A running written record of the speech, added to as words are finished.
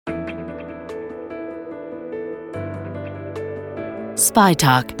Spy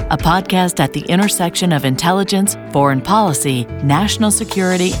Talk, a podcast at the intersection of intelligence, foreign policy, national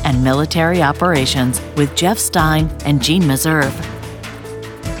security, and military operations with Jeff Stein and Jeanne Meserve.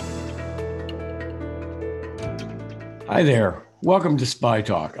 Hi there. Welcome to Spy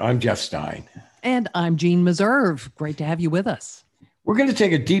Talk. I'm Jeff Stein. And I'm Jeanne Meserve. Great to have you with us. We're going to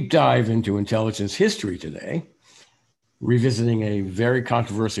take a deep dive into intelligence history today, revisiting a very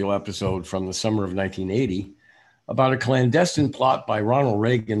controversial episode from the summer of 1980 about a clandestine plot by Ronald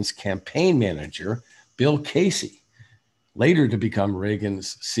Reagan's campaign manager, Bill Casey, later to become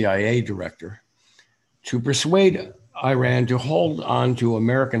Reagan's CIA director, to persuade Iran to hold on to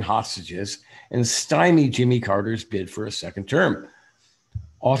American hostages and stymie Jimmy Carter's bid for a second term.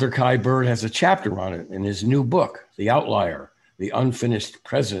 Author Kai Bird has a chapter on it in his new book, The Outlier, The Unfinished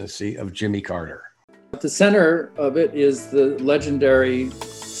Presidency of Jimmy Carter. At the center of it is the legendary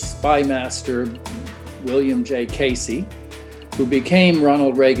spy master, William J. Casey, who became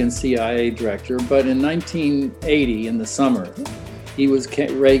Ronald Reagan's CIA director. But in 1980, in the summer, he was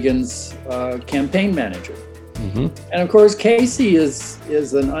Reagan's campaign manager. Mm-hmm. And of course, Casey is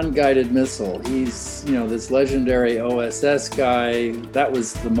an unguided missile. He's, this legendary OSS guy. That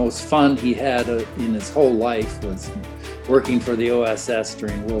was the most fun he had in his whole life, was working for the OSS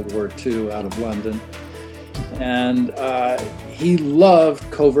during World War II out of London. And he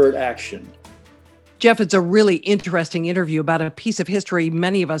loved covert action. Jeff, it's a really interesting interview about a piece of history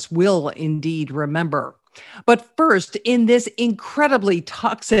many of us will indeed remember. But first, in this incredibly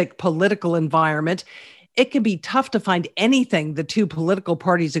toxic political environment, it can be tough to find anything the two political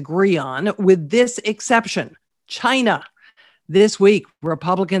parties agree on, with this exception: China. This week,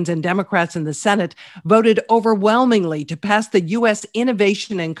 Republicans and Democrats in the Senate voted overwhelmingly to pass the U.S.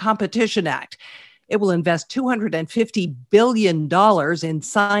 Innovation and Competition Act. It will invest $250 billion in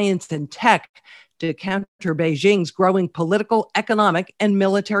science and tech to counter Beijing's growing political, economic, and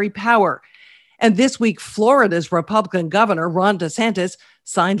military power. And this week, Florida's Republican governor, Ron DeSantis,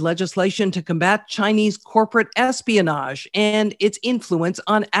 signed legislation to combat Chinese corporate espionage and its influence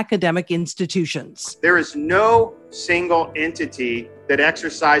on academic institutions. There is no single entity that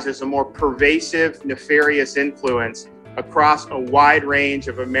exercises a more pervasive, nefarious influence across a wide range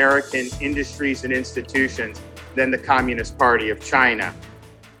of American industries and institutions than the Communist Party of China.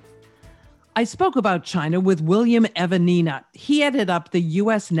 I spoke about China with William Evanina. He headed up the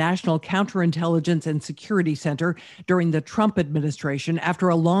U.S. National Counterintelligence and Security Center during the Trump administration after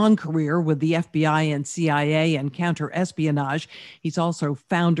a long career with the FBI and CIA and counterespionage. He's also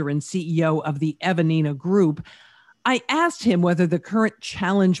founder and CEO of the Evanina Group. I asked him whether the current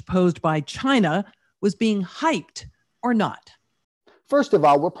challenge posed by China was being hyped or not. First of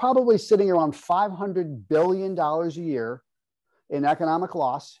all, we're probably sitting around $500 billion a year in economic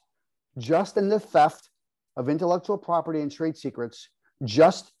loss, just in the theft of intellectual property and trade secrets,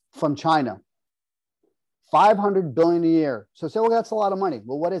 just from China. $500 billion a year. So say, well, that's a lot of money.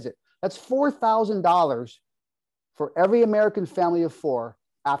 Well, what is it? That's $4,000 for every American family of four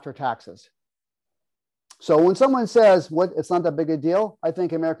after taxes. So when someone says, it's not that big a deal, I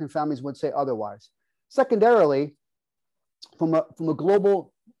think American families would say otherwise. Secondarily, from a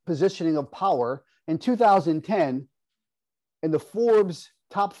global positioning of power, in 2010, in the Forbes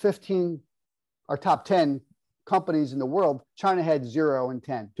top 15 or top 10 companies in the world, China had 0 in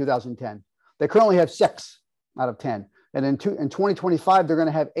 2010. They currently have 6 out of 10. And in 2025, they're going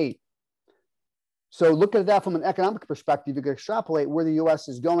to have 8. So look at that from an economic perspective. You can extrapolate where the US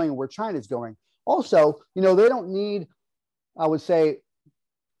is going and where China is going. Also, they don't need, I would say,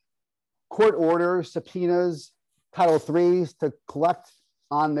 court orders, subpoenas, Title IIIs to collect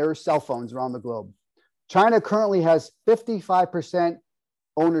on their cell phones around the globe. China currently has 55%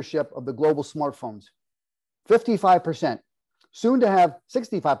 ownership of the global smartphones, 55%, soon to have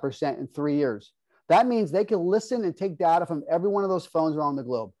 65% in 3 years. That means they can listen and take data from every one of those phones around the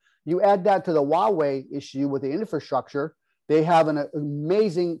globe. You add that to the Huawei issue with the infrastructure, they have an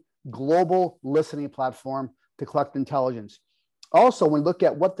amazing global listening platform to collect intelligence. Also, when we look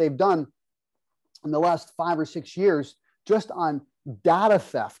at what they've done in the last 5 or 6 years, just on data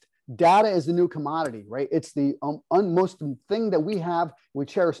theft. Data is the new commodity, right? It's the most thing that we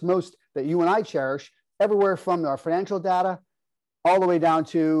cherish most, that you and I cherish, everywhere from our financial data all the way down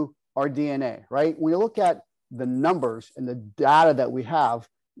to our DNA, right? When you look at the numbers and the data that we have,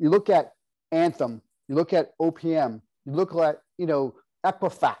 you look at Anthem, you look at OPM, you look at,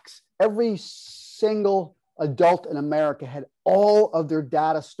 Equifax. Every single adult in America had all of their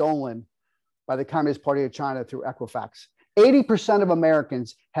data stolen by the Communist Party of China through Equifax. 80% of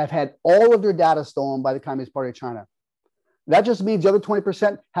Americans have had all of their data stolen by the Communist Party of China. That just means the other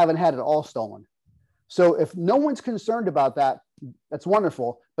 20% haven't had it all stolen. So if no one's concerned about that, that's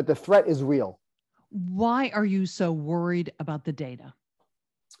wonderful, but the threat is real. Why are you so worried about the data?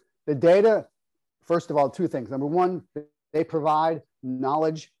 The data, first of all, two things. Number one, they provide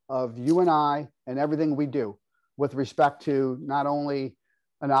knowledge of you and I and everything we do with respect to not only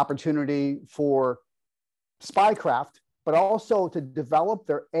an opportunity for spycraft, but also to develop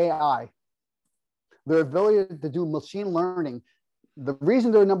their AI, their ability to do machine learning. The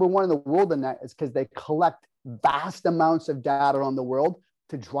reason they're number one in the world in that is because they collect vast amounts of data around the world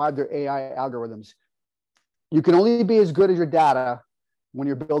to drive their AI algorithms. You can only be as good as your data when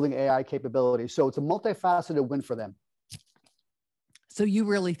you're building AI capabilities. So it's a multifaceted win for them. So you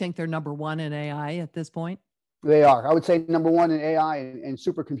really think they're number one in AI at this point? They are. I would say number one in AI and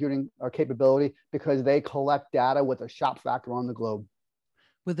supercomputing capability because they collect data with a shop vac around the globe.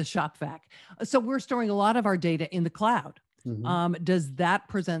 With a shop vac. So we're storing a lot of our data in the cloud. Mm-hmm. Does that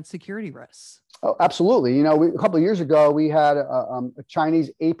present security risks? Oh, absolutely. You know, a couple of years ago, we had a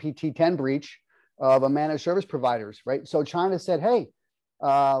Chinese APT10 breach of a managed service providers, right? So China said, hey,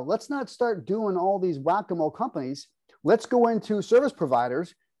 let's not start doing all these whack-a-mole companies. Let's go into service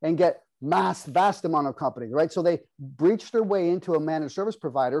providers and get vast amount of companies, right? So they breached their way into a managed service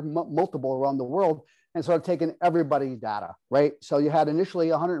provider, multiple around the world, and started taking everybody's data, right? So you had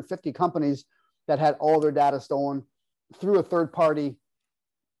initially 150 companies that had all their data stolen through a third-party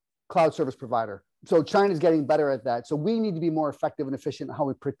cloud service provider. So China's getting better at that. So we need to be more effective and efficient in how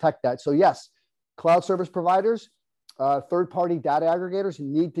we protect that. So yes, cloud service providers, third-party data aggregators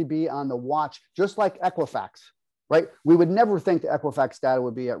need to be on the watch, just like Equifax, right? We would never think the Equifax data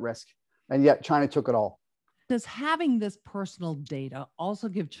would be at risk. And yet China took it all. Does having this personal data also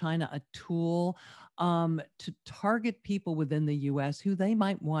give China a tool to target people within the US who they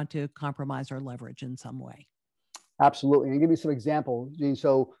might want to compromise or leverage in some way? Absolutely. And I'll give you some examples, Gene.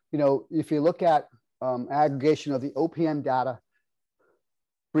 So, you know, if you look at aggregation of the OPM data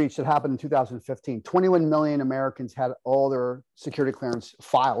breach that happened in 2015, 21 million Americans had all their security clearance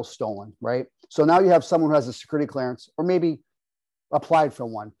files stolen, right? So now you have someone who has a security clearance or maybe applied for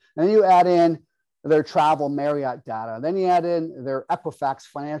one. And then you add in their travel Marriott data. Then you add in their Equifax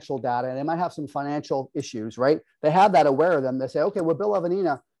financial data, and they might have some financial issues, right? They have that aware of them. They say, okay, well, Bill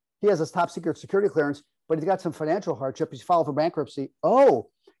Evanina, he has this top secret security clearance, but he's got some financial hardship. He's filed for bankruptcy. Oh,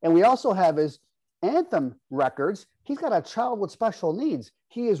 and we also have his Anthem records. He's got a child with special needs.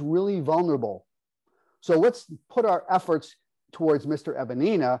 He is really vulnerable. So let's put our efforts towards Mr.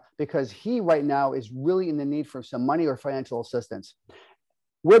 Evanina because he right now is really in the need for some money or financial assistance.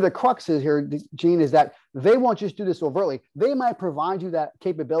 Where the crux is here, Gene, is that they won't just do this overtly. They might provide you that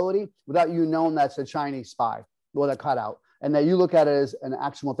capability without you knowing that's a Chinese spy or that cutout, and that you look at it as an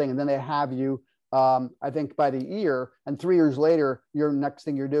actionable thing. And then they have you, I think, by the ear, and 3 years later, your next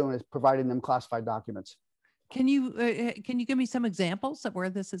thing you're doing is providing them classified documents. Can you give me some examples of where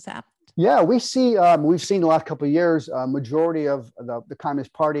this has happened? Yeah, we've seen the last couple of years, majority of the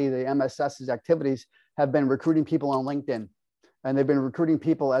Communist Party, the MSS's activities have been recruiting people on LinkedIn. And they've been recruiting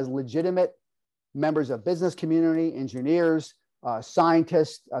people as legitimate members of business community, engineers,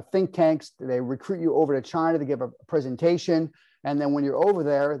 scientists, think tanks. They recruit you over to China to give a presentation. And then when you're over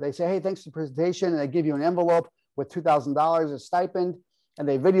there, they say, hey, thanks for the presentation. And they give you an envelope with $2,000 as stipend. And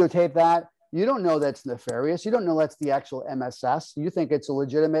they videotape that. You don't know that's nefarious. You don't know that's the actual MSS. You think it's a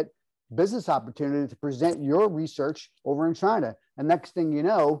legitimate business opportunity to present your research over in China. And next thing you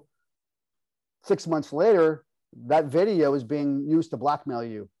know, 6 months later, that video is being used to blackmail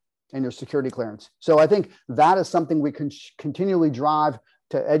you and your security clearance. So I think that is something we can continually drive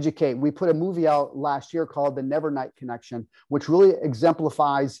to educate. We put a movie out last year called The Nevernight Connection, which really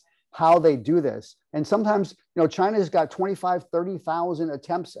exemplifies how they do this. And sometimes, you know, China's got 25, 30,000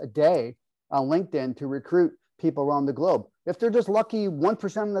 attempts a day on LinkedIn to recruit people around the globe. If they're just lucky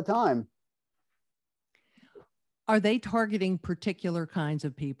 1% of the time. Are they targeting particular kinds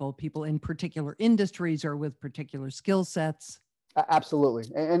of people in particular industries or with particular skill sets? Absolutely.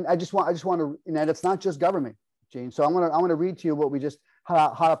 And I just want to, and it's not just government, Gene. So I'm going to read to you what we just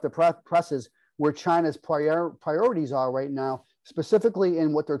hot up the presses, where China's priorities are right now, specifically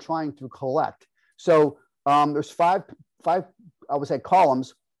in what they're trying to collect. So there's five, I would say,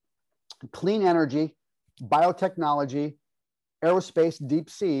 columns: clean energy, biotechnology, aerospace, deep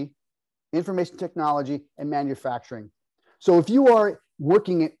sea, information technology, and manufacturing. So if you are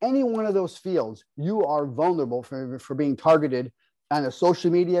working in any one of those fields, you are vulnerable for being targeted on a social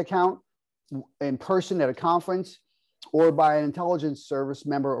media account, in person at a conference, or by an intelligence service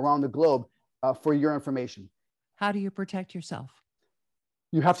member around the globe for your information. How do you protect yourself?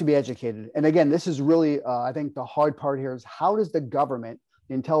 You have to be educated. And again, this is really, I think the hard part here is how does the government,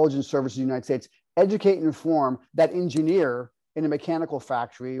 the intelligence services of the United States, educate and inform that engineer in a mechanical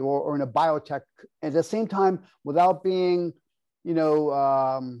factory or in a biotech at the same time without being,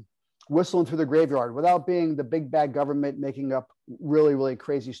 whistling through the graveyard, without being the big bad government making up really, really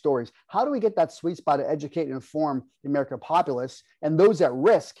crazy stories? How do we get that sweet spot to educate and inform the American populace and those at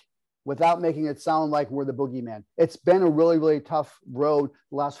risk without making it sound like we're the boogeyman? It's been a really, really tough road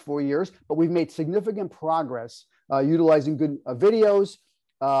the last 4 years, but we've made significant progress utilizing good videos,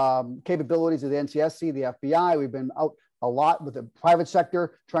 capabilities of the NCSC, the FBI. We've been out a lot with the private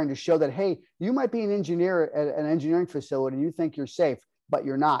sector trying to show that, hey, you might be an engineer at an engineering facility and you think you're safe, but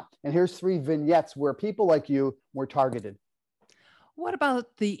you're not. And here's 3 vignettes where people like you were targeted. What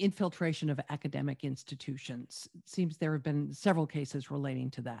about the infiltration of academic institutions? It seems there have been several cases relating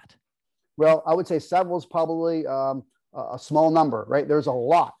to that. Well, I would say several is probably a small number, right? There's a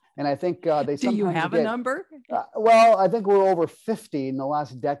lot. And I think they Do you have a number? Well, I think we're over 50 in the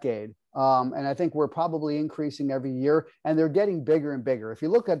last decade. And I think we're probably increasing every year, and they're getting bigger and bigger. If you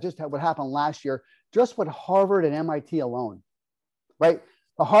look at just what happened last year, just with Harvard and MIT alone, right?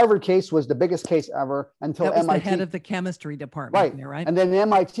 The Harvard case was the biggest case ever until that was MIT. The head of the chemistry department, right? There, right? And then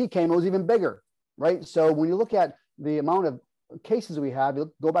MIT came, it was even bigger, right? So when you look at the amount of cases we have,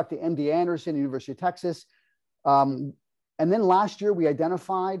 you go back to MD Anderson, University of Texas. And then last year we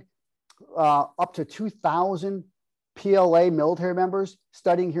identified up to 2,000 PLA military members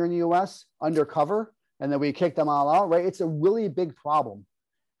studying here in the US undercover, and then we kicked them all out, right? It's a really big problem.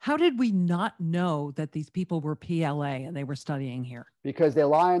 How did we not know that these people were PLA and they were studying here? Because they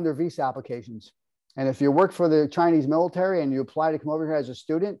lie on their visa applications. And if you work for the Chinese military and you apply to come over here as a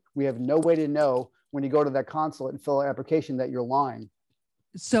student, we have no way to know when you go to that consulate and fill an application that you're lying.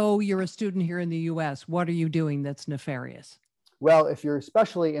 So you're a student here in the US. What are you doing that's nefarious? Well, if you're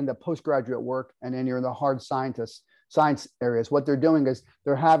especially in the postgraduate work and then you're in the hard science areas, what they're doing is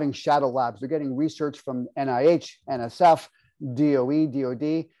they're having shadow labs. They're getting research from NIH, NSF, DOE,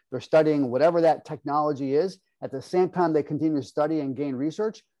 DOD. They're studying whatever that technology is. At the same time they continue to study and gain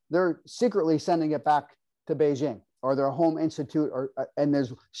research, they're secretly sending it back to Beijing or their home institute, and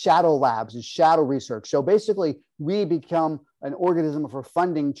there's shadow labs and shadow research. So basically, we become an organism for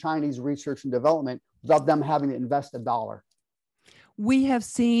funding Chinese research and development without them having to invest a dollar. We have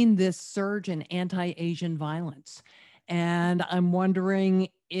seen this surge in anti-Asian violence, and I'm wondering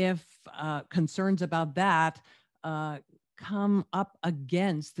if concerns about that come up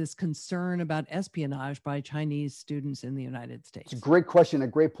against this concern about espionage by Chinese students in the United States. It's a great question, a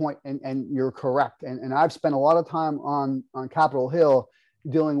great point, and you're correct. And I've spent a lot of time on Capitol Hill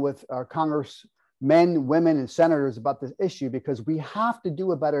dealing with congressmen, women, and senators about this issue, because we have to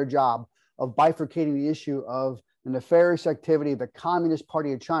do a better job of bifurcating the issue of the nefarious activity of the Communist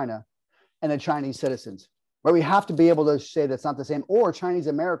Party of China and the Chinese citizens. Right? We have to be able to say that's not the same, or Chinese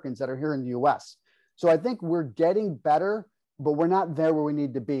Americans that are here in the US. So I think we're getting better, but we're not there where we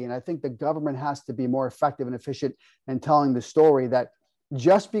need to be. And I think the government has to be more effective and efficient in telling the story that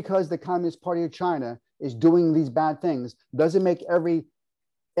just because the Communist Party of China is doing these bad things doesn't make every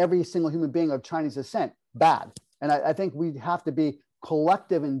single human being of Chinese descent bad. And I think we have to be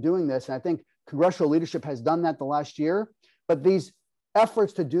collective in doing this. And I think congressional leadership has done that the last year, but these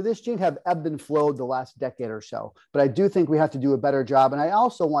efforts to do this, Gene, have ebbed and flowed the last decade or so. But I do think we have to do a better job. And I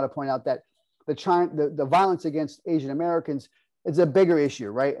also want to point out that the violence against Asian Americans is a bigger issue,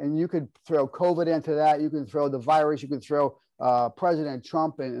 right? And you could throw COVID into that. You can throw the virus. You can throw President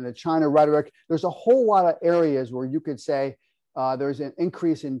Trump and the China rhetoric. There's a whole lot of areas where you could say there's an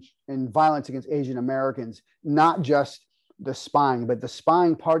increase in violence against Asian Americans, not just the spying, but the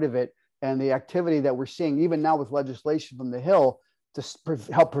spying part of it and the activity that we're seeing even now with legislation from the Hill to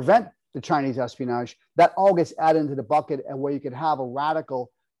help prevent the Chinese espionage. That all gets added into the bucket, and where you could have a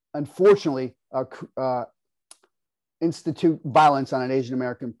radical, unfortunately, institute violence on an Asian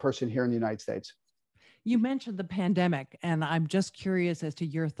American person here in the United States. You mentioned the pandemic, and I'm just curious as to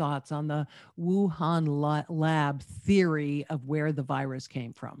your thoughts on the Wuhan lab theory of where the virus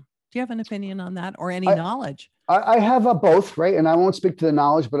came from. Do you have an opinion on that, or any knowledge? I have both, right? And I won't speak to the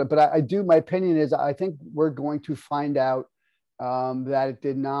knowledge, but I do. My opinion is I think we're going to find out that it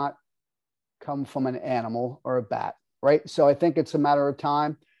did not come from an animal or a bat, right? So I think it's a matter of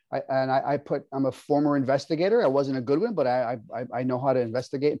time. I'm a former investigator. I wasn't a good one, but I know how to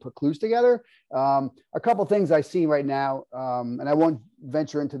investigate and put clues together. A couple of things I see right now, and I won't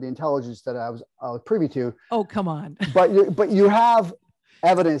venture into the intelligence that I was privy to. Oh, come on. but you have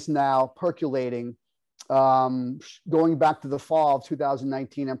evidence now percolating, going back to the fall of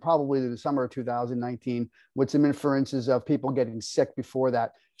 2019 and probably the summer of 2019, with some inferences of people getting sick before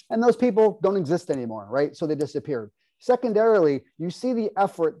that. And those people don't exist anymore, right? So they disappeared. Secondarily, you see the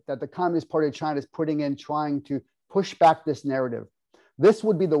effort that the Communist Party of China is putting in trying to push back this narrative. This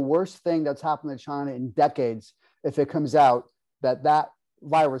would be the worst thing that's happened to China in decades if it comes out that that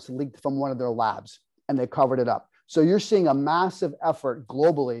virus leaked from one of their labs and they covered it up. So you're seeing a massive effort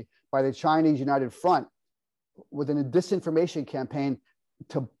globally by the Chinese United Front within a disinformation campaign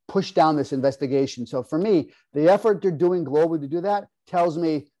to push down this investigation. So for me, the effort they're doing globally to do that tells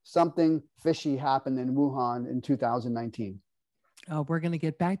me something fishy happened in Wuhan in 2019. We're going to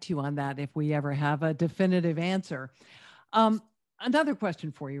get back to you on that if we ever have a definitive answer. Another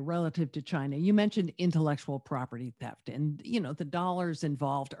question for you relative to China. You mentioned intellectual property theft, and the dollars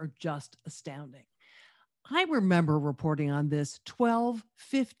involved are just astounding. I remember reporting on this 12,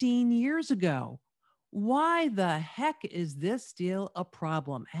 15 years ago. Why the heck is this still a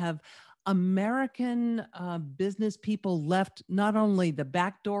problem? Have American business people left not only the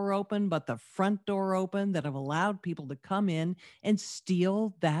back door open, but the front door open that have allowed people to come in and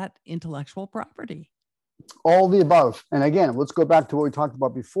steal that intellectual property? All the above. And again, let's go back to what we talked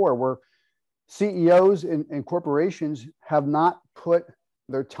about before, where CEOs and corporations have not put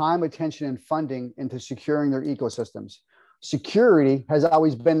their time, attention, and funding into securing their ecosystems. Security has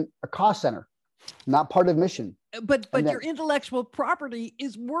always been a cost center, not part of mission. But your intellectual property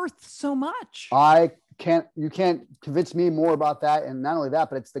is worth so much. You can't convince me more about that. And not only that,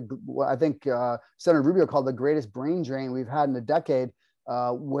 but it's I think Senator Rubio called the greatest brain drain we've had in a decade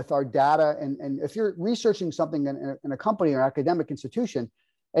with our data. And if you're researching something in a company or academic institution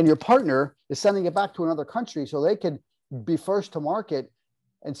and your partner is sending it back to another country so they could be first to market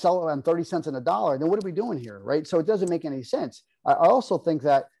and sell it on 30 cents on the dollar, then what are we doing here, right? So it doesn't make any sense. I also think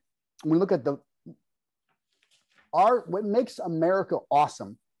that when we look at what makes America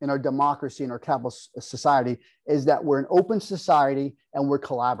awesome in our democracy and our capitalist society is that we're an open society and we're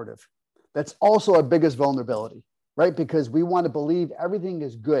collaborative. That's also our biggest vulnerability, right? Because we want to believe everything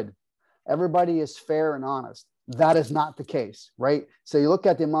is good. Everybody is fair and honest. That is not the case, right? So you look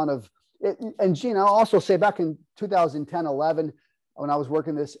at the amount of, and Gene, I'll also say back in 2010, 11, when I was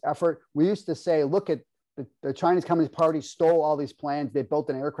working this effort, we used to say, look at the Chinese Communist Party stole all these planes. They built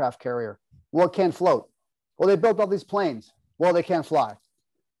an aircraft carrier. Well, it can't float. Well, they built all these planes. Well, they can't fly.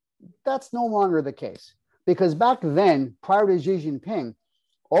 That's no longer the case because back then, prior to Xi Jinping,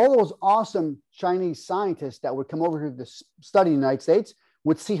 all those awesome Chinese scientists that would come over here to study the United States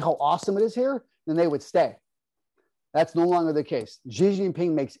would see how awesome it is here, and they would stay. That's no longer the case. Xi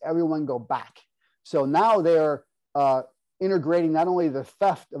Jinping makes everyone go back. So now they're integrating not only the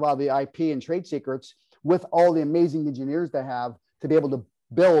theft of all the IP and trade secrets with all the amazing engineers they have to be able to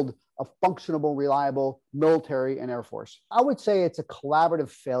build a functional, reliable military and air force. I would say it's a collaborative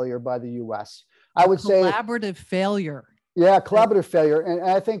failure by the U.S. I would say collaborative failure. Yeah, collaborative failure. And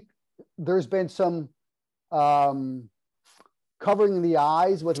I think there's been some covering the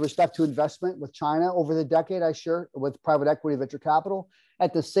eyes with respect to investment with China over the decade, with private equity, venture capital.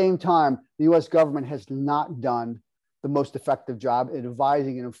 At the same time, the U.S. government has not done the most effective job in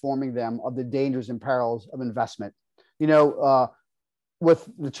advising and informing them of the dangers and perils of investment. With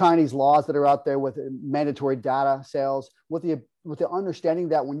the Chinese laws that are out there, with mandatory data sales, with the understanding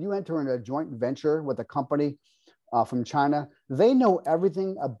that when you enter into a joint venture with a company from China, they know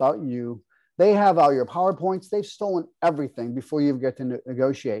everything about you. They have all your PowerPoints. They've stolen everything before you get to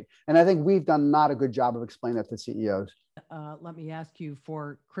negotiate. And I think we've done not a good job of explaining that to CEOs. Let me ask you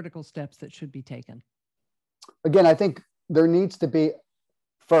for critical steps that should be taken. Again, I think there needs to be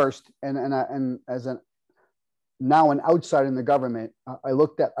first, and as now an outsider in the government, I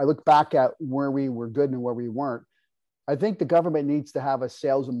look back at where we were good and where we weren't. I think the government needs to have a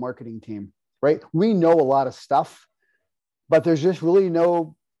sales and marketing team, right? We know a lot of stuff, but there's just really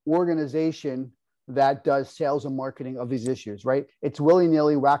no organization that does sales and marketing of these issues, right? It's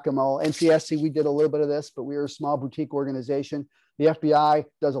willy-nilly whack-a-mole. NCSC, we did a little bit of this, but we are a small boutique organization. The FBI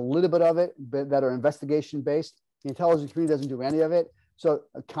does a little bit of it that are investigation-based. The intelligence community doesn't do any of it. So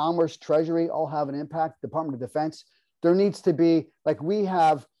Commerce, Treasury all have an impact, Department of Defense. There needs to be, like we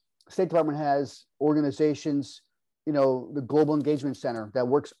have, State Department has organizations, the Global Engagement Center that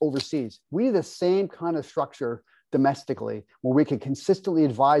works overseas. We need the same kind of structure domestically where we can consistently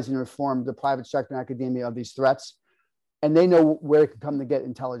advise and inform the private sector and academia of these threats, and they know where it can come to get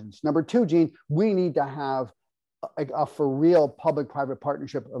intelligence. Number two, Gene, we need to have a for real public-private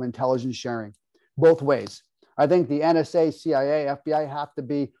partnership of intelligence sharing, both ways. I think the NSA, CIA, FBI have to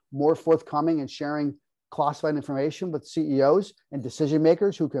be more forthcoming in sharing classified information with CEOs and decision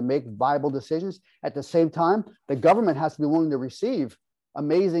makers who can make viable decisions. At the same time, the government has to be willing to receive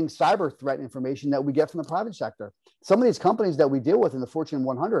amazing cyber threat information that we get from the private sector. Some of these companies that we deal with in the Fortune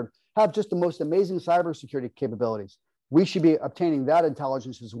 100 have just the most amazing cybersecurity capabilities. we should be obtaining that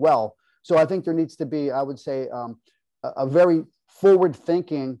intelligence as well. So I think there needs to be, I would say, a very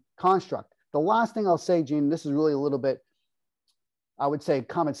forward-thinking construct. The last thing I'll say, Gene, this is really a little bit, I would say,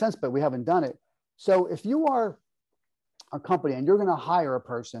 common sense, but we haven't done it. So if you are a company and you're going to hire a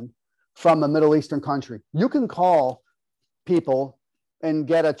person from a Middle Eastern country, you can call people and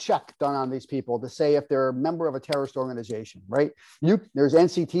get a check done on these people to say if they're a member of a terrorist organization, right? There's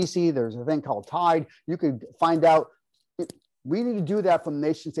NCTC, there's a thing called TIDE. You could find out. We need to do that from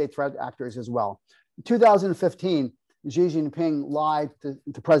nation-state threat actors as well. In 2015, Xi Jinping lied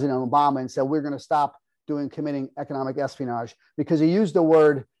to President Obama and said, we're going to stop committing economic espionage because he used the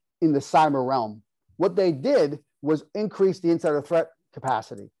word in the cyber realm. What they did was increase the insider threat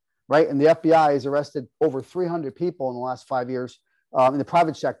capacity, right? And the FBI has arrested over 300 people in the last 5 years in the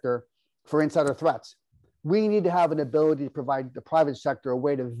private sector for insider threats. We need to have an ability to provide the private sector a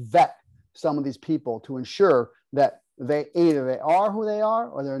way to vet some of these people to ensure that they are who they are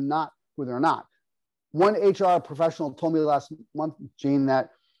or they're not who they're not. One HR professional told me last month, Gene,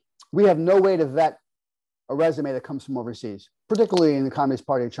 that we have no way to vet a resume that comes from overseas, particularly in the Communist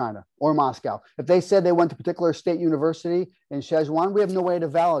Party of China or Moscow. If they said they went to a particular state university in Sichuan, we have no way to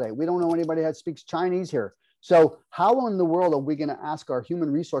validate. We don't know anybody that speaks Chinese here. So how in the world are we going to ask our human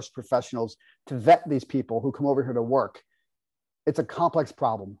resource professionals to vet these people who come over here to work? It's a complex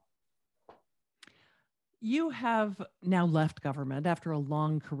problem. You have now left government after a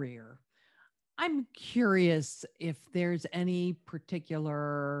long career. I'm curious if there's any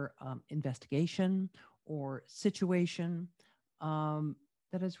particular investigation or situation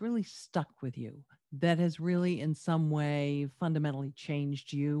that has really stuck with you, that has really in some way fundamentally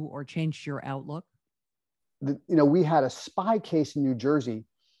changed you or changed your outlook? We had a spy case in New Jersey.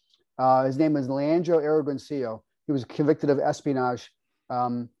 His name was Leandro Aragoncillo. He was convicted of espionage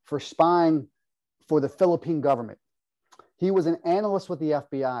for spying for the Philippine government. He was an analyst with the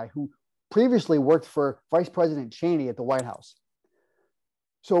FBI who previously worked for Vice President Cheney at the White House.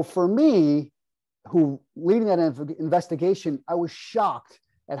 So for me, who leading that investigation, I was shocked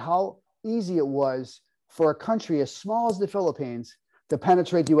at how easy it was for a country as small as the Philippines to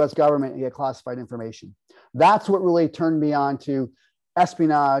penetrate the US government and get classified information. That's what really turned me on to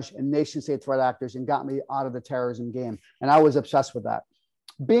espionage and nation-state threat actors and got me out of the terrorism game. And I was obsessed with that.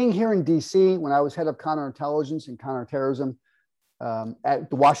 Being here in DC, when I was head of counterintelligence and counterterrorism at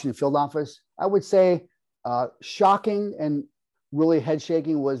the Washington field office, I would say shocking and really head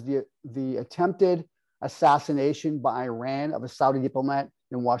shaking was the attempted assassination by Iran of a Saudi diplomat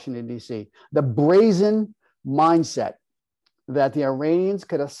in Washington, D.C. The brazen mindset that the Iranians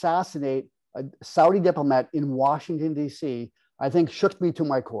could assassinate a Saudi diplomat in Washington, D.C., I think shook me to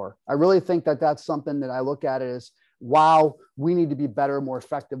my core. I really think that that's something that I look at it as, wow, we need to be better, more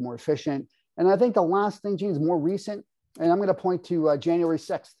effective, more efficient. And I think the last thing, Gene, is more recent. And I'm going to point to January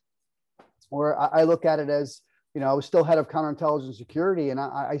 6th, where I look at it as, I was still head of counterintelligence security, and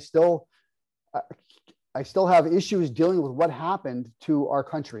I still have issues dealing with what happened to our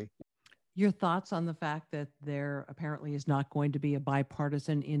country. Your thoughts on the fact that there apparently is not going to be a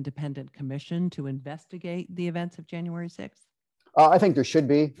bipartisan independent commission to investigate the events of January 6th? I think there should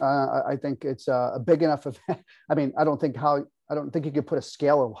be. I think it's a big enough event. I mean, I don't think you could put a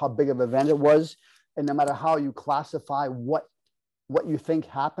scale of how big of an event it was. And no matter how you classify what you think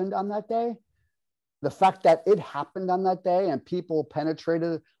happened on that day, the fact that it happened on that day and people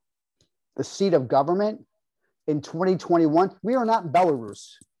penetrated the seat of government in 2021, we are not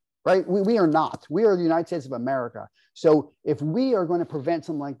Belarus, right? We are not. We are the United States of America. So if we are going to prevent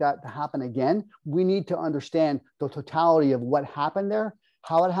something like that to happen again, we need to understand the totality of what happened there,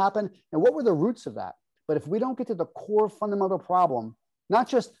 how it happened, and what were the roots of that. But if we don't get to the core fundamental problem, not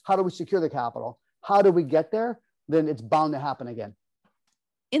just how do we secure the Capitol, how do we get there, then it's bound to happen again.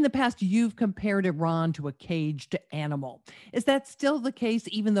 In the past, you've compared Iran to a caged animal. Is that still the case,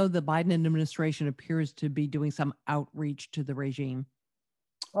 even though the Biden administration appears to be doing some outreach to the regime?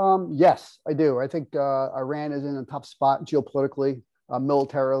 Yes, I do. I think Iran is in a tough spot geopolitically,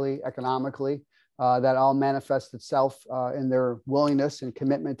 militarily, economically. That all manifests itself in their willingness and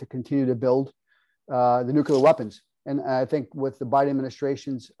commitment to continue to build the nuclear weapons. And I think with the Biden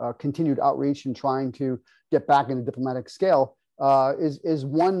administration's continued outreach and trying to get back in the diplomatic scale is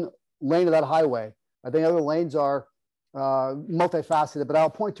one lane of that highway. I think other lanes are multifaceted, but I'll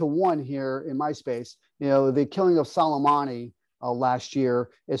point to one here in my space. The killing of Soleimani last year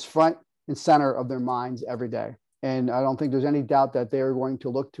is front and center of their minds every day. And I don't think there's any doubt that they are going to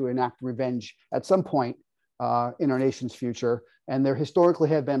look to enact revenge at some point in our nation's future. And they historically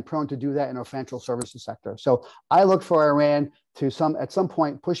have been prone to do that in our financial services sector. So I look for Iran to at some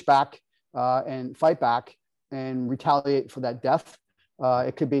point push back and fight back and retaliate for that death.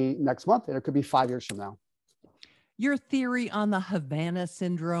 It could be next month, and it could be 5 years from now. Your theory on the Havana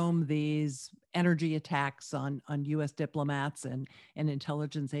syndrome, these energy attacks on U.S. diplomats and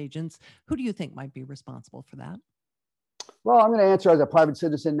intelligence agents, who do you think might be responsible for that? Well, I'm going to answer as a private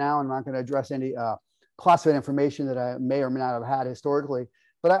citizen now. I'm not going to address any classified information that I may or may not have had historically.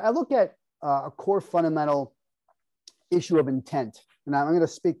 But I look at a core fundamental issue of intent. And I'm going to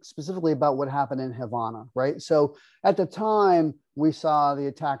speak specifically about what happened in Havana, right? So at the time we saw the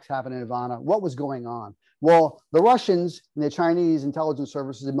attacks happen in Havana, what was going on? Well, the Russians and the Chinese intelligence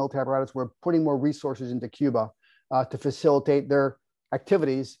services and military apparatus were putting more resources into Cuba to facilitate their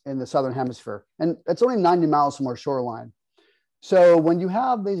activities in the Southern Hemisphere. And it's only 90 miles from our shoreline. So when you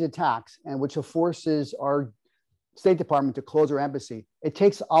have these attacks, and which forces our State Department to close our embassy, it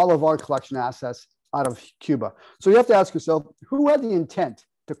takes all of our collection assets out of Cuba. So you have to ask yourself, who had the intent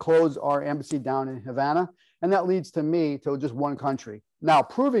to close our embassy down in Havana? And that leads to me to just one country. Now,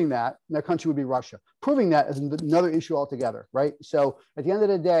 proving that country would be Russia. Proving that is another issue altogether, right? So at the end of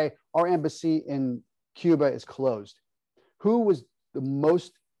the day, our embassy in Cuba is closed. Who was the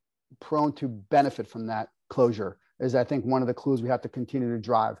most prone to benefit from that closure is, I think, one of the clues we have to continue to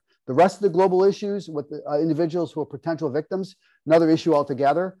drive. The rest of the global issues with the individuals who are potential victims, another issue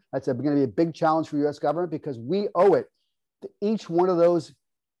altogether. That's going to be a big challenge for the U.S. government, because we owe it to each one of those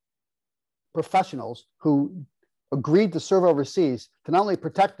professionals who agreed to serve overseas to not only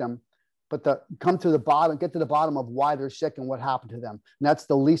protect them, but to come to the bottom, get to the bottom of why they're sick and what happened to them. And that's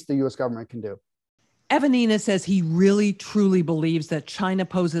the least the U.S. government can do. Evanina says he really, truly believes that China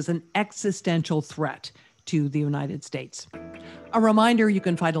poses an existential threat to the United States. A reminder, you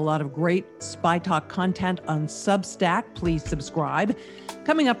can find a lot of great Spy Talk content on Substack. Please subscribe.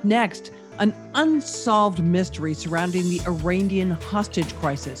 Coming up next, an unsolved mystery surrounding the Iranian hostage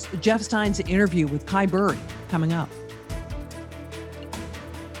crisis. Jeff Stein's interview with Kai Bird coming up.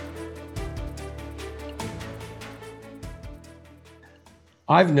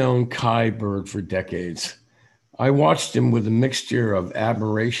 I've known Kai Bird for decades. I watched him with a mixture of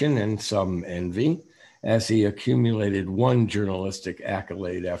admiration and some envy as he accumulated one journalistic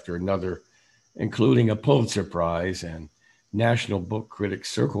accolade after another, including a Pulitzer Prize and National Book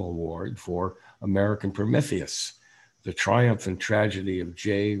Critics Circle Award for American Prometheus, The Triumph and Tragedy of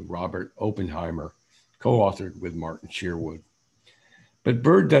J. Robert Oppenheimer, co-authored with Martin Sherwood. But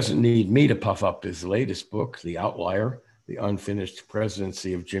Bird doesn't need me to puff up his latest book, The Outlier, The Unfinished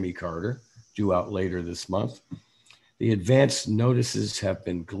Presidency of Jimmy Carter, due out later this month. The advance notices have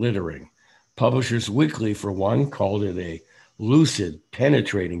been glittering. Publishers Weekly, for one, called it a lucid,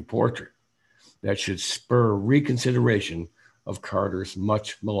 penetrating portrait that should spur reconsideration of Carter's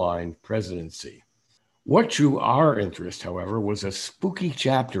much maligned presidency. What drew our interest, however, was a spooky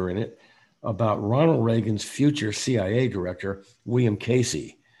chapter in it about Ronald Reagan's future CIA director, William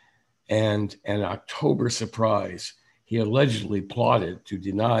Casey, and an October surprise he allegedly plotted to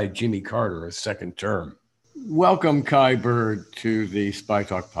deny Jimmy Carter a second term. Welcome, Kai Bird, to the Spy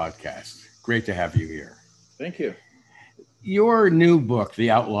Talk podcast. Great to have you here. Thank you. Your new book,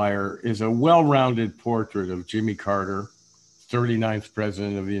 The Outlier, is a well-rounded portrait of Jimmy Carter, 39th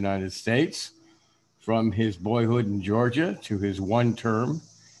President of the United States, from his boyhood in Georgia to his one term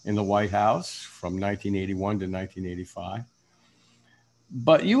in the White House from 1981 to 1985.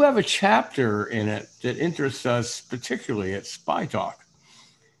 But you have a chapter in it that interests us particularly at Spy Talk.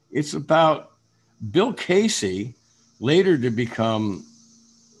 It's about Bill Casey, later to become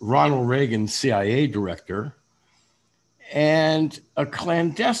Ronald Reagan's CIA director, and a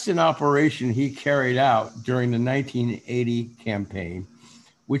clandestine operation he carried out during the 1980 campaign,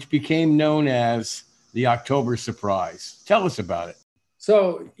 which became known as the October Surprise. Tell us about it.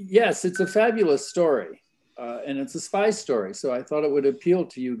 So, yes, it's a fabulous story, and it's a spy story. So I thought it would appeal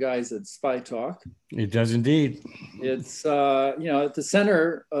to you guys at Spy Talk. It does indeed. It's, at the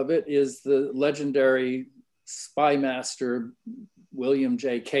center of it is the legendary spy master, William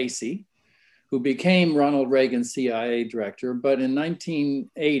J. Casey, who became Ronald Reagan's CIA director. But in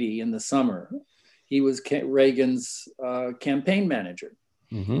 1980, in the summer, he was Reagan's campaign manager.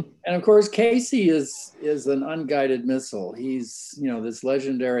 Mm-hmm. And of course, Casey is an unguided missile. He's, this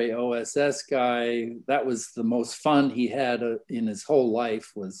legendary OSS guy. That was the most fun he had in his whole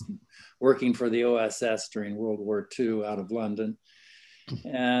life, was working for the OSS during World War II out of London.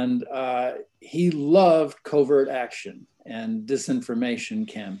 And he loved covert action and disinformation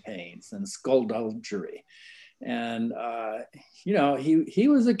campaigns and skullduggery. And, he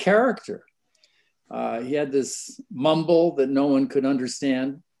was a character. He had this mumble that no one could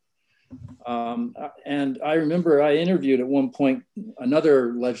understand. And I remember I interviewed at one point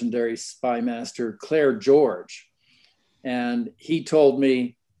another legendary spy master, Claire George. And he told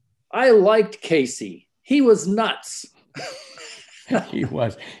me, I liked Casey. He was nuts. He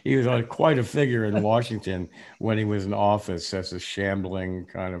was quite a figure in Washington when he was in office as a shambling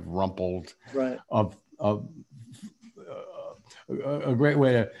kind of rumpled right. A great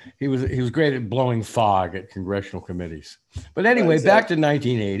way to, he was great at blowing fog at congressional committees. But anyway, right, back to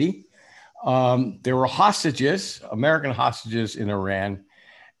 1980. There were hostages, American hostages in Iran,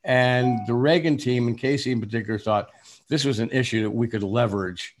 and the Reagan team, and Casey in particular, thought this was an issue that we could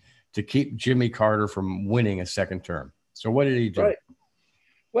leverage to keep Jimmy Carter from winning a second term. So what did he do? Right.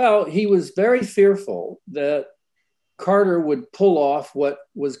 Well, he was very fearful that Carter would pull off what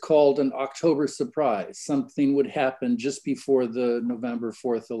was called an October surprise. Something would happen just before the November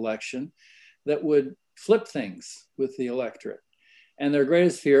 4th election that would flip things with the electorate. And their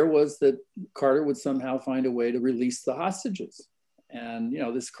greatest fear was that Carter would somehow find a way to release the hostages. And,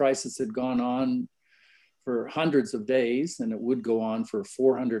 this crisis had gone on for hundreds of days, and it would go on for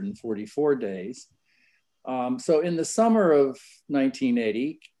 444 days. So in the summer of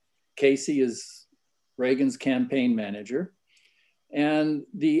 1980, Casey is Reagan's campaign manager. And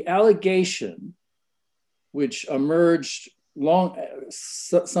the allegation, which emerged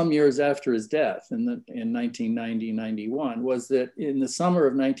some years after his death in 1990-91, was that in the summer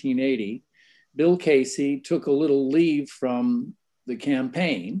of 1980, Bill Casey took a little leave from the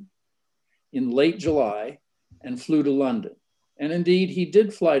campaign in late July and flew to London. And indeed, he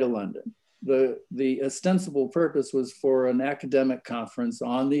did fly to London. The ostensible purpose was for an academic conference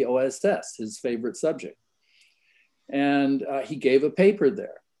on the OSS, his favorite subject. And he gave a paper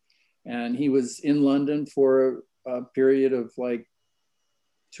there. And he was in London for a period of like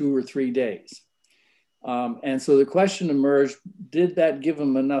 2 or 3 days. And so the question emerged, did that give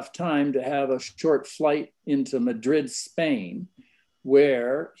him enough time to have a short flight into Madrid, Spain,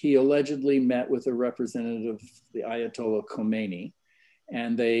 where he allegedly met with a representative of the Ayatollah Khomeini,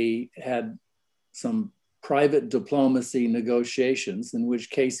 and they had some private diplomacy negotiations in which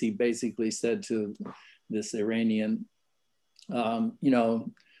Casey basically said to this Iranian, don't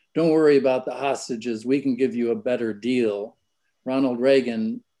worry about the hostages. We can give you a better deal. Ronald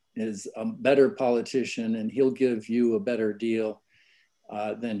Reagan is a better politician, and he'll give you a better deal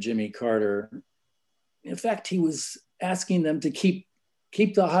than Jimmy Carter. In fact, he was asking them to keep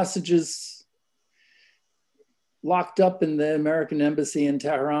the hostages locked up in the American embassy in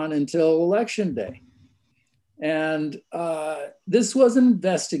Tehran until election day. And this was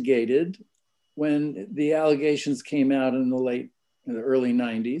investigated when the allegations came out in the early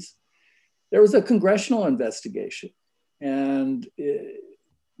 90s. There was a congressional investigation, and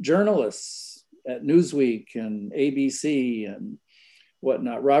journalists at Newsweek and ABC and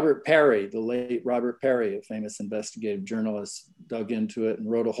whatnot, Robert Perry, the late Robert Perry, a famous investigative journalist, dug into it and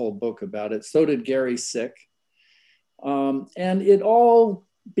wrote a whole book about it. So did Gary Sick. And it all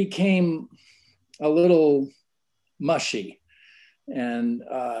became a little mushy. And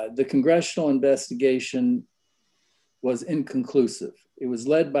the congressional investigation was inconclusive. It was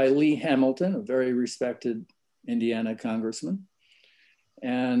led by Lee Hamilton, a very respected Indiana congressman.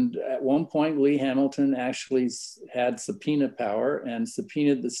 And at one point, Lee Hamilton actually had subpoena power and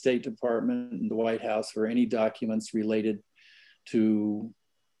subpoenaed the State Department and the White House for any documents related to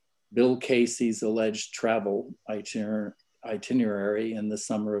Bill Casey's alleged travel itinerary in the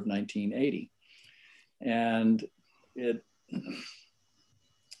summer of 1980. And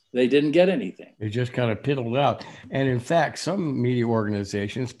they didn't get anything. It just kind of piddled out. And in fact, some media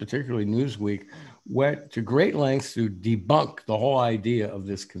organizations, particularly Newsweek, went to great lengths to debunk the whole idea of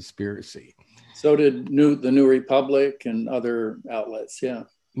this conspiracy. So did the New Republic and other outlets, yeah.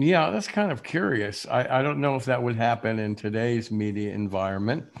 Yeah, that's kind of curious. I don't know if that would happen in today's media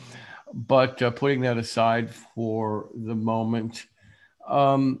environment, but putting that aside for the moment,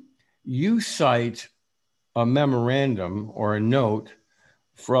 you cite a memorandum or a note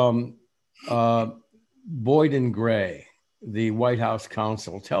from Boyd and Gray, the White House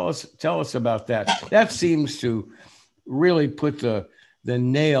counsel. Tell us about that. That seems to really put the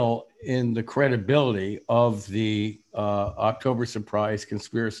nail in the credibility of the October surprise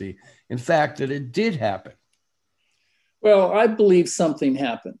conspiracy. In fact, that it did happen. Well, I believe something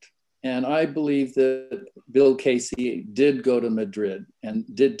happened. And I believe that Bill Casey did go to Madrid and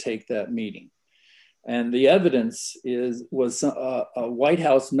did take that meeting. And the evidence was a White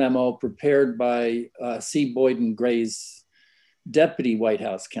House memo prepared by C. Boyd and Gray's deputy White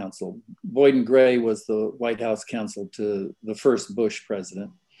House counsel. Boyd and Gray was the White House counsel to the first Bush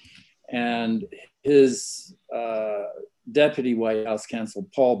president. And his deputy White House counsel,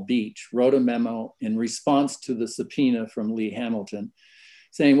 Paul Beach, wrote a memo in response to the subpoena from Lee Hamilton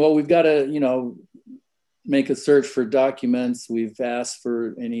saying, well, we've got to, make a search for documents. We've asked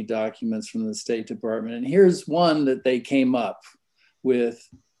for any documents from the State Department. And here's one that they came up with.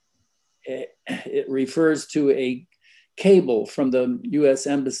 It refers to a cable from the US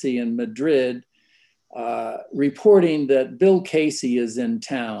Embassy in Madrid reporting that Bill Casey is in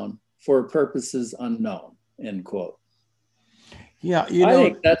town for purposes unknown, end quote. Yeah, I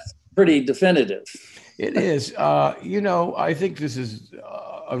think that's pretty definitive. It is. I think this is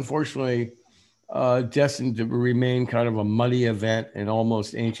unfortunately destined to remain kind of a muddy event in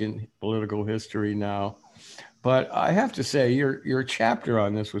almost ancient political history now. But I have to say, your chapter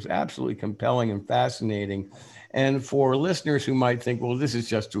on this was absolutely compelling and fascinating. And for listeners who might think, well, this is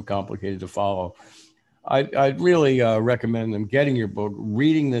just too complicated to follow, I'd really recommend them getting your book,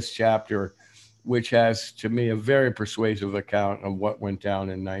 reading this chapter, which has, to me, a very persuasive account of what went down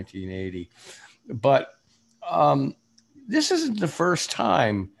in 1980. But this isn't the first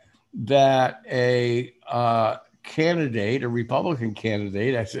time that a candidate, a Republican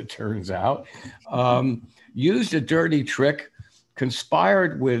candidate, as it turns out, used a dirty trick,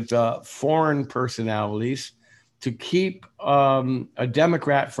 conspired with foreign personalities to keep a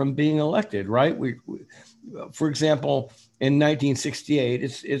Democrat from being elected, right? For example, in 1968,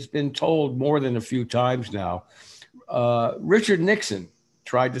 it's been told more than a few times now, Richard Nixon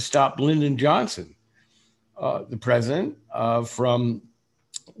tried to stop Lyndon Johnson, the president, from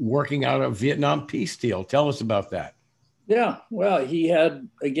working out a Vietnam peace deal. Tell us about that. Yeah, well, he had,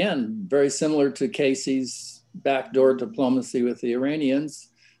 again, very similar to Casey's backdoor diplomacy with the Iranians.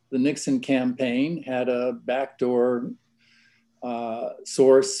 The Nixon campaign had a backdoor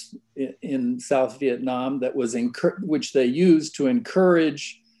source in South Vietnam that was which they used to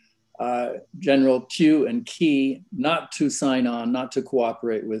encourage General Thieu and Key not to sign on, not to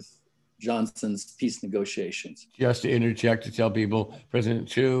cooperate with Johnson's peace negotiations. Just to interject to tell people, President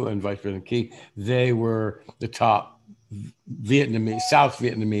Thieu and Vice President Key, they were the top South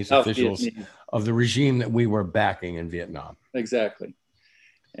Vietnamese officials of the regime that we were backing in Vietnam. Exactly.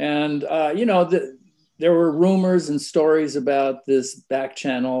 And, there were rumors and stories about this back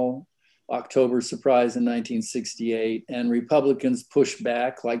channel October surprise in 1968, and Republicans pushed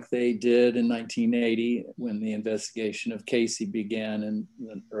back like they did in 1980 when the investigation of Casey began in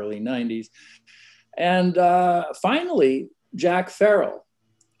the early 90s. And finally, Jack Farrell,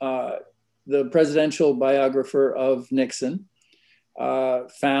 the presidential biographer of Nixon,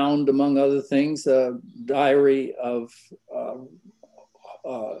 found, among other things, a diary of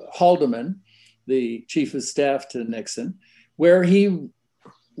Haldeman, the chief of staff to Nixon, where he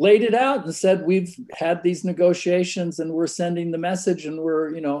laid it out and said, we've had these negotiations and we're sending the message and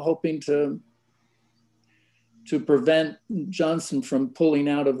we're, hoping to prevent Johnson from pulling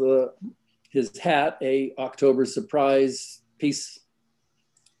out of his hat a October surprise peace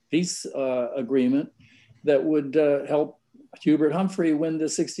agreement that would help Hubert Humphrey win the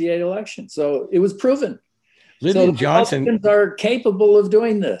 68 election. So it was proven. Lyndon Johnson Republicans are capable of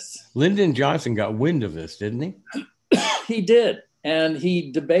doing this. Lyndon Johnson got wind of this, didn't he? He did. And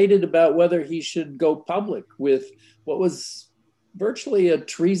he debated about whether he should go public with what was virtually a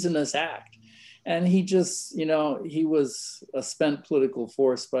treasonous act. And he just, he was a spent political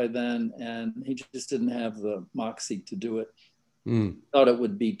force by then, and he just didn't have the moxie to do it. Thought it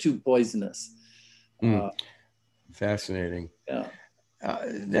would be too poisonous. Fascinating. Yeah.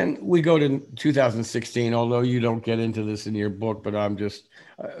 Then we go to 2016, although you don't get into this in your book, but I'm just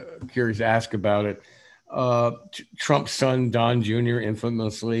curious to ask about it. Trump's son, Don Jr.,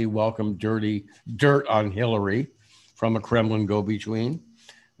 infamously welcomed dirt on Hillary from a Kremlin go-between.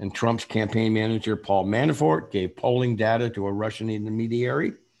 And Trump's campaign manager, Paul Manafort, gave polling data to a Russian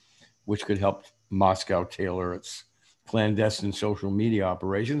intermediary, which could help Moscow tailor its clandestine social media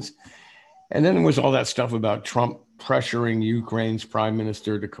operations. And then there was all that stuff about Trump pressuring Ukraine's prime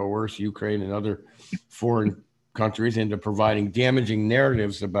minister to coerce Ukraine and other foreign countries into providing damaging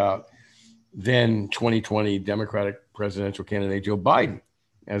narratives about then 2020 Democratic presidential candidate Joe Biden,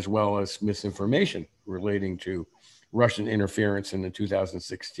 as well as misinformation relating to Russian interference in the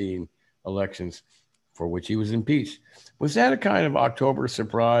 2016 elections, for which he was impeached. Was that a kind of October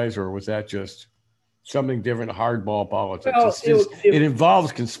surprise, or was that just something different, hardball politics? Well, it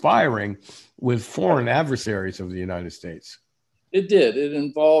involves conspiring with foreign adversaries of the United States. It did. It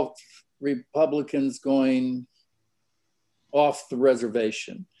involved Republicans going off the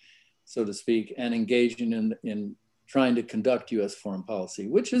reservation, so to speak, and engaging in trying to conduct U.S. foreign policy,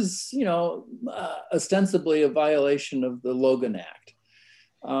 which is, ostensibly a violation of the Logan Act.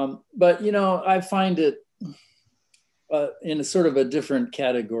 But, I find it in a sort of a different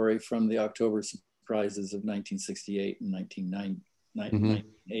category from the October surprises of 1968 and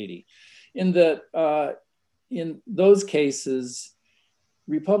 1980, in that in those cases,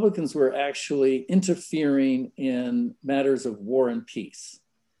 Republicans were actually interfering in matters of war and peace.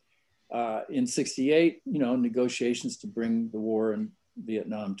 In 68, negotiations to bring the war in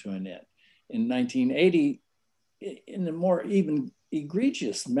Vietnam to an end. In 1980, in a more even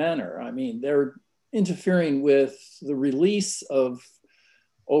egregious manner, they're interfering with the release of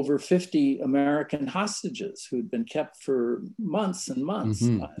over 50 American hostages who'd been kept for months and months.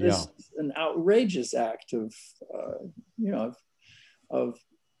 This is an outrageous act of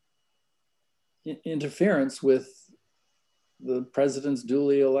interference with the president's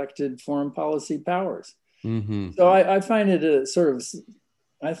duly elected foreign policy powers. So I find it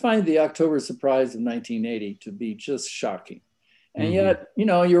I find the October surprise of 1980 to be just shocking. And yet,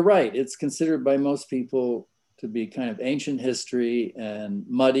 you're right. It's considered by most people to be kind of ancient history and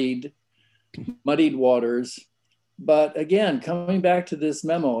muddied waters. But again, coming back to this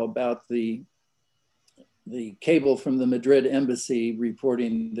memo about the cable from the Madrid embassy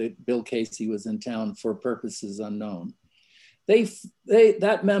reporting that Bill Casey was in town for purposes unknown.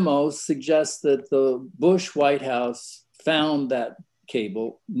 That memo suggests that the Bush White House found that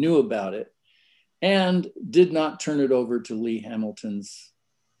cable, knew about it, and did not turn it over to Lee Hamilton's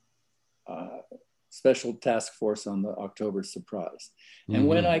special task force on the October surprise. And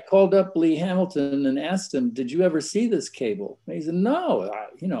when I called up Lee Hamilton and asked him, did you ever see this cable? And he said, no,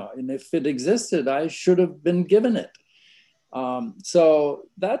 and if it existed, I should have been given it. So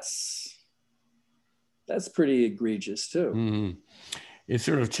that's pretty egregious too. It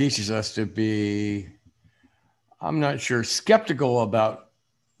sort of teaches us to be, I'm not sure, skeptical about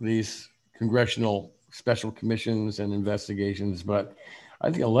these congressional special commissions and investigations, but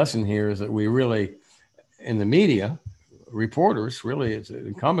I think a lesson here is that we really, in the media, reporters, really, it's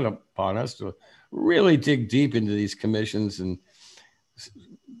incumbent upon us to really dig deep into these commissions and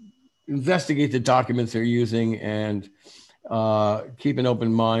investigate the documents they're using and keep an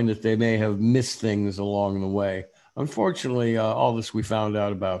open mind that they may have missed things along the way. Unfortunately, all this we found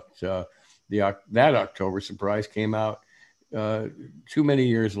out about that October surprise came out too many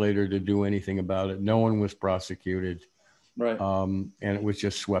years later to do anything about it. No one was prosecuted. Right. And it was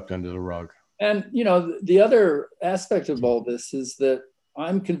just swept under the rug. And, the other aspect of all this is that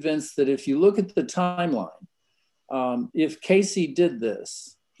I'm convinced that if you look at the timeline, if Casey did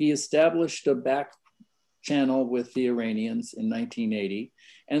this, he established a back channel with the Iranians in 1980.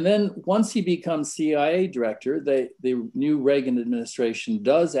 And then once he becomes CIA director, the new Reagan administration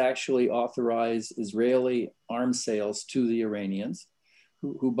does actually authorize Israeli arms sales to the Iranians,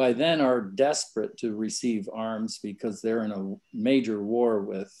 who by then are desperate to receive arms because they're in a major war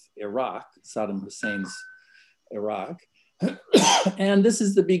with Iraq, Saddam Hussein's Iraq. And this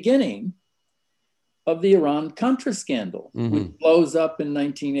is the beginning of the Iran-Contra scandal, which blows up in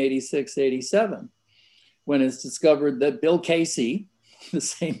 1986-87, when it's discovered that Bill Casey, the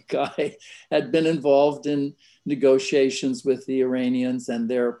same guy, had been involved in negotiations with the Iranians and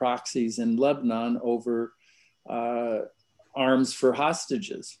their proxies in Lebanon over arms for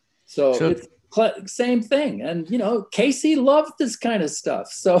hostages. So it's same thing. And, Casey loved this kind of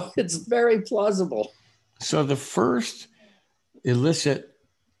stuff. So it's very plausible. So the first illicit,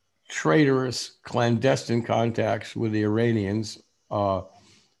 traitorous, clandestine contacts with the Iranians who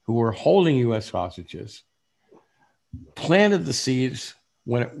were holding U.S. hostages planted the seeds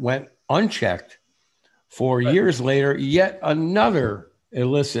when it went unchecked for years later, yet another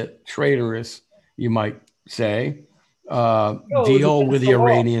illicit, traitorous, you might say, deal with the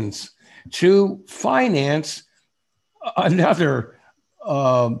Iranians to finance another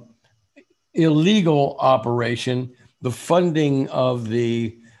illegal operation, the funding of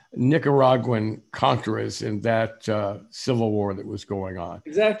the Nicaraguan Contras in that civil war that was going on.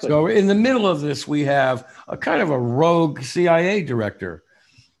 Exactly. So in the middle of this, we have a kind of a rogue CIA director.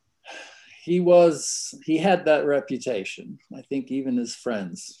 He had that reputation. I think even his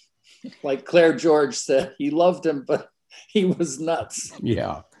friends, like Claire George said, he loved him, but he was nuts.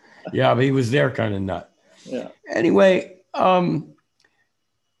 Yeah, but he was their kind of nut. Yeah. Anyway, can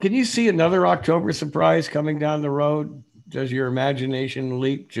you see another October surprise coming down the road? Does your imagination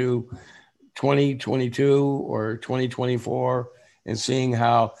leap to 2022 or 2024 and seeing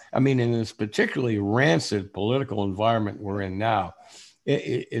how, in this particularly rancid political environment we're in now,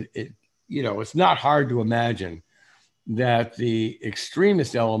 it's not hard to imagine that the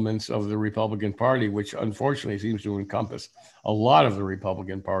extremist elements of the Republican Party, which unfortunately seems to encompass a lot of the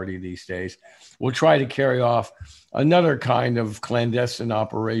Republican Party these days, will try to carry off another kind of clandestine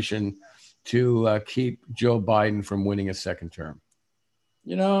operation to keep Joe Biden from winning a second term?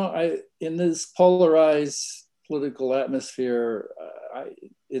 You know, in this polarized political atmosphere,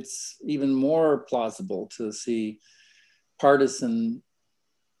 it's even more plausible to see partisan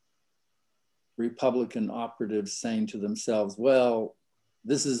Republican operatives saying to themselves, well,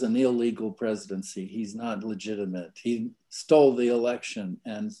 this is an illegal presidency. He's not legitimate. He stole the election,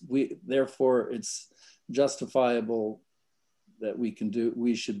 and therefore it's justifiable that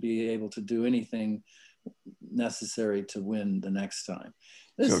we should be able to do anything necessary to win the next time.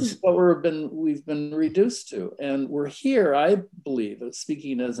 This is what we've been reduced to. And we're here, I believe,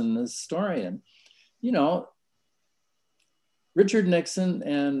 speaking as an historian, you know, Richard Nixon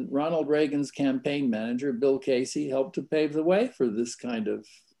and Ronald Reagan's campaign manager, Bill Casey, helped to pave the way for this kind of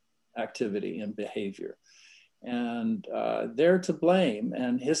activity and behavior. And they're to blame,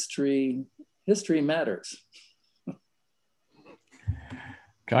 and history matters.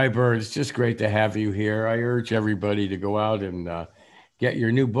 Kai Bird, it's just great to have you here. I urge everybody to go out and get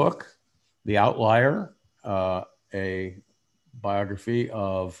your new book, The Outlier, a biography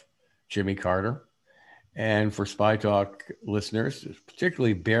of Jimmy Carter. And for Spy Talk listeners,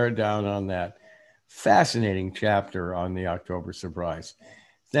 particularly bear down on that fascinating chapter on the October surprise.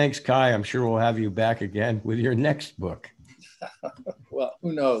 Thanks, Kai. I'm sure we'll have you back again with your next book. Well,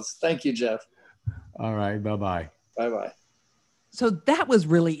 who knows? Thank you, Jeff. All right. Bye-bye. Bye-bye. So that was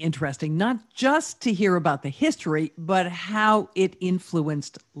really interesting, not just to hear about the history, but how it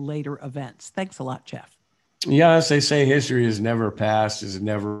influenced later events. Thanks a lot, Jeff. Yes, they say history is never past, is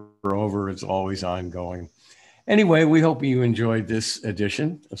never over, it's always ongoing. Anyway, we hope you enjoyed this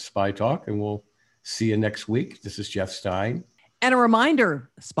edition of Spy Talk, and we'll see you next week. This is Jeff Stein. And a reminder,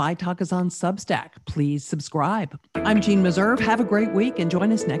 Spy Talk is on Substack. Please subscribe. I'm Jean Meserve. Have a great week and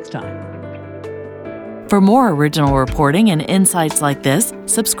join us next time. For more original reporting and insights like this,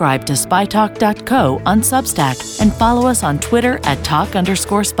 subscribe to spytalk.co on Substack and follow us on Twitter at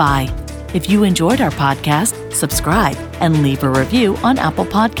 @talk_spy. If you enjoyed our podcast, subscribe and leave a review on Apple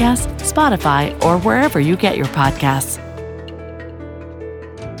Podcasts, Spotify, or wherever you get your podcasts.